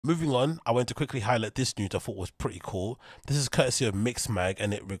Moving on, I want to quickly highlight this news I thought was pretty cool. This is courtesy of Mixmag,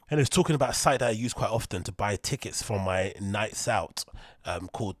 and it's talking about a site that I use quite often to buy tickets for my nights out,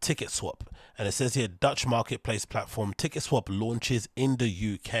 called Ticketswap. And it says here, Dutch marketplace platform Ticketswap launches in the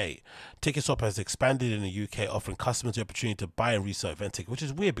UK. Ticketswap has expanded in the UK, offering customers the opportunity to buy and resell event tickets, which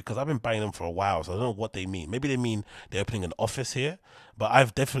is weird because I've been buying them for a while, so I don't know what they mean. Maybe they mean they're opening an office here, but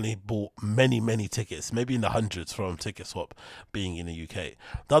I've definitely bought many tickets, maybe in the hundreds, from Ticketswap being in the UK.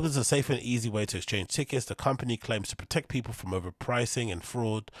 The other is a safe and easy way to exchange tickets. The company claims to protect people from overpricing and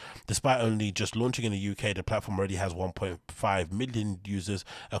fraud. Despite only just launching in the UK, the platform already has 1.5 million users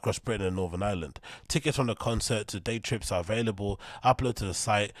across Britain and Northern Ireland. Tickets from the concert to day trips are available. Upload to the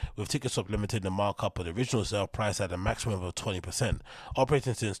site, with Ticketswap limited the markup of the original sale price at a maximum of 20%.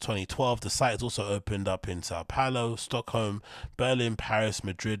 Operating since 2012, the site has also opened up in Sao Paulo, Stockholm, Berlin, Paris,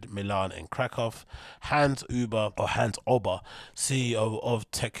 Madrid, Milan, and Krakow. Hans Ober, CEO of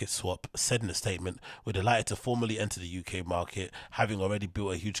Ticketswap, said in a statement, "We're delighted to formally enter the UK market, having already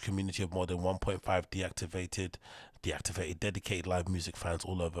built a huge community of more than 1.5 deactivated dedicated live music fans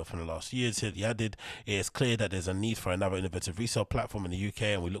all over from the last years." He added, "It is clear that there's a need for another innovative resale platform in the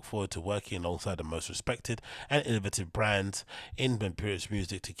UK, and we look forward to working alongside the most respected and innovative brands in British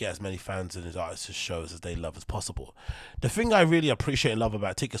music to get as many fans and artists to shows as they love as possible." The thing I really appreciate and love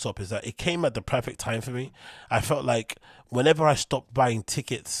about Ticketswap is that it came at the perfect time for me. I felt like whenever I stopped buying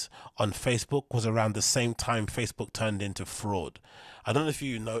tickets on Facebook was around the same time Facebook turned into fraud. I don't know if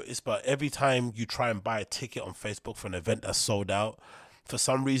you noticed, but every time you try and buy a ticket on Facebook for an event that's sold out, for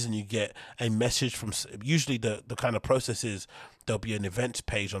some reason you get a message from, usually the kind of process is there'll be an event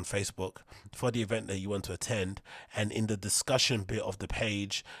page on Facebook for the event that you want to attend, and in the discussion bit of the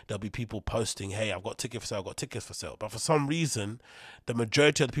page there'll be people posting, "Hey, I've got tickets for sale, I've got tickets for sale." But for some reason the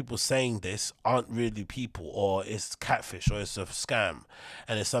majority of the people saying this aren't really people, or it's catfish, or it's a scam,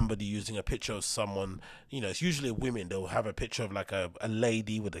 and it's somebody using a picture of someone. It's usually women. They'll have a picture of like a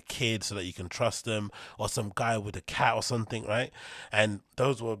lady with a kid so that you can trust them, or some guy with a cat or something, right? And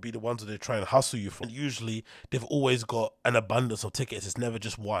those will be the ones that they try and hustle you from. Usually they've always got an abundance of tickets. It's never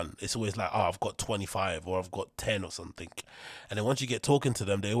just one. It's always like, "Oh, I've got 25 or I've got 10 or something." And then once you get talking to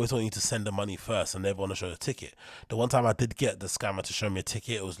them, they always want you to send the money first and never want to show the ticket. The one time I did get the scammer to show me a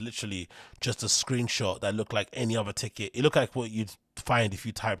ticket, it was literally just a screenshot that looked like any other ticket. It looked like what you'd find if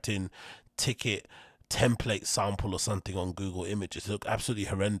you typed in ticket template sample or something on Google Images. It looked absolutely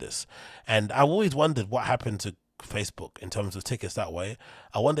horrendous. And I always wondered what happened to Facebook in terms of tickets that way.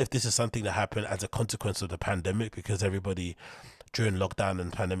 I wonder if this is something that happened as a consequence of the pandemic, because everybody during lockdown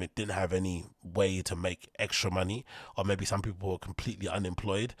and pandemic didn't have any way to make extra money, or maybe some people were completely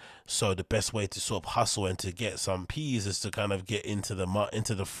unemployed, so the best way to sort of hustle and to get some peas is to kind of get into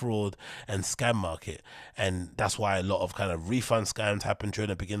the fraud and scam market. And that's why a lot of kind of refund scams happened during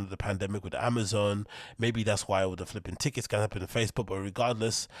the beginning of the pandemic with Amazon. Maybe that's why all the flipping tickets can happen on Facebook. But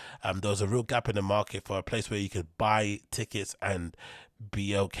regardless, there was a real gap in the market for a place where you could buy tickets and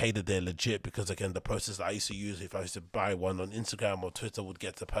be okay that they're legit, because again, the process that I used to use, if I used to buy one on Instagram or Twitter, would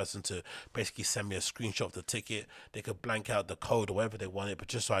get the person to basically send me a screenshot of the ticket. They could blank out the code or whatever they wanted, but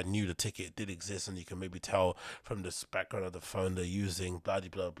just so I knew the ticket did exist, and you can maybe tell from the background of the phone they're using, blah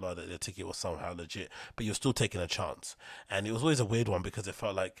blah, that the ticket was somehow legit, but you're still taking a chance. And it was always a weird one, because it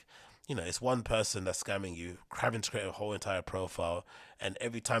felt like, it's one person that's scamming you, having to create a whole entire profile, and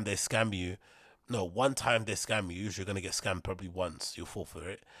every time they scam you, no, one time they scam you, usually you're going to get scammed probably once, you'll fall for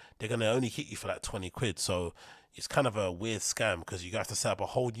it. They're going to only hit you for like 20 quid. So it's kind of a weird scam, because you have to set up a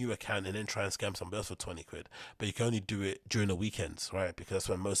whole new account and then try and scam somebody else for 20 quid. But you can only do it during the weekends, right? Because that's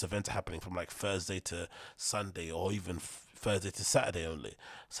when most events are happening, from like Thursday to Sunday, or even Thursday to Saturday only.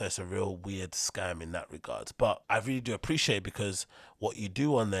 So it's a real weird scam in that regard. But I really do appreciate it, because what you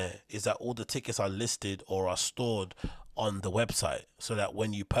do on there is that all the tickets are listed or are stored on the website, so that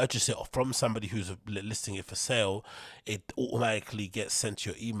when you purchase it from somebody who's listing it for sale, it automatically gets sent to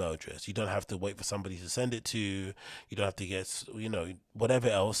your email address. You don't have to wait for somebody to send it to you. You don't have to get, whatever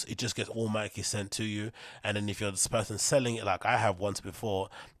else. It just gets automatically sent to you. And then if you're this person selling it, like I have once before,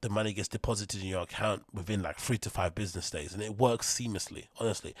 the money gets deposited in your account within like 3 to 5 business days, and it works seamlessly.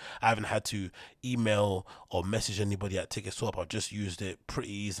 Honestly, I haven't had to email or message anybody at Ticketswap. I've just used it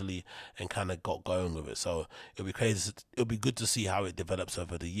pretty easily and kind of got going with it. So it'll be crazy. It'll be good to see how it develops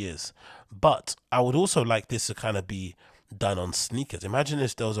over the years. But I would also like this to kind of be done on sneakers. Imagine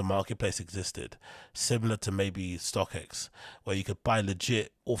if there was a marketplace existed similar to maybe StockX, where you could buy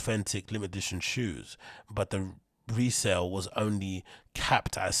legit, authentic, limited edition shoes, but the resale was only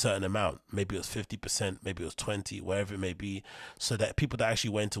capped at a certain amount. Maybe it was 50%, maybe it was 20, wherever it may be, so that people that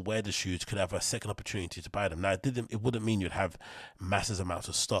actually went to wear the shoes could have a second opportunity to buy them. Now, it wouldn't mean you'd have massive amounts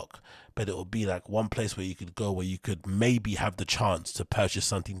of stock, but it would be like one place where you could go, where you could maybe have the chance to purchase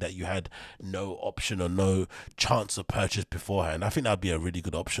something that you had no option or no chance to purchase beforehand. I think that'd be a really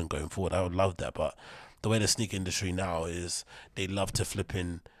good option going forward. I would love that. But the way the sneaker industry now is, they love to flip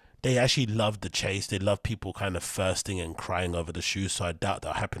in. They actually love the chase. They love people kind of thirsting and crying over the shoes. So I doubt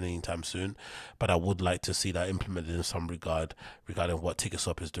that'll happen anytime soon. But I would like to see that implemented in some regard regarding what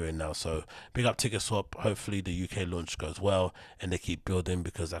Ticketswap is doing now. So big up Ticketswap. Hopefully the UK launch goes well and they keep building,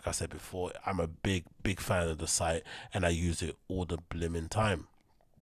 because like I said before, I'm a big fan of the site and I use it all the blimmin' time.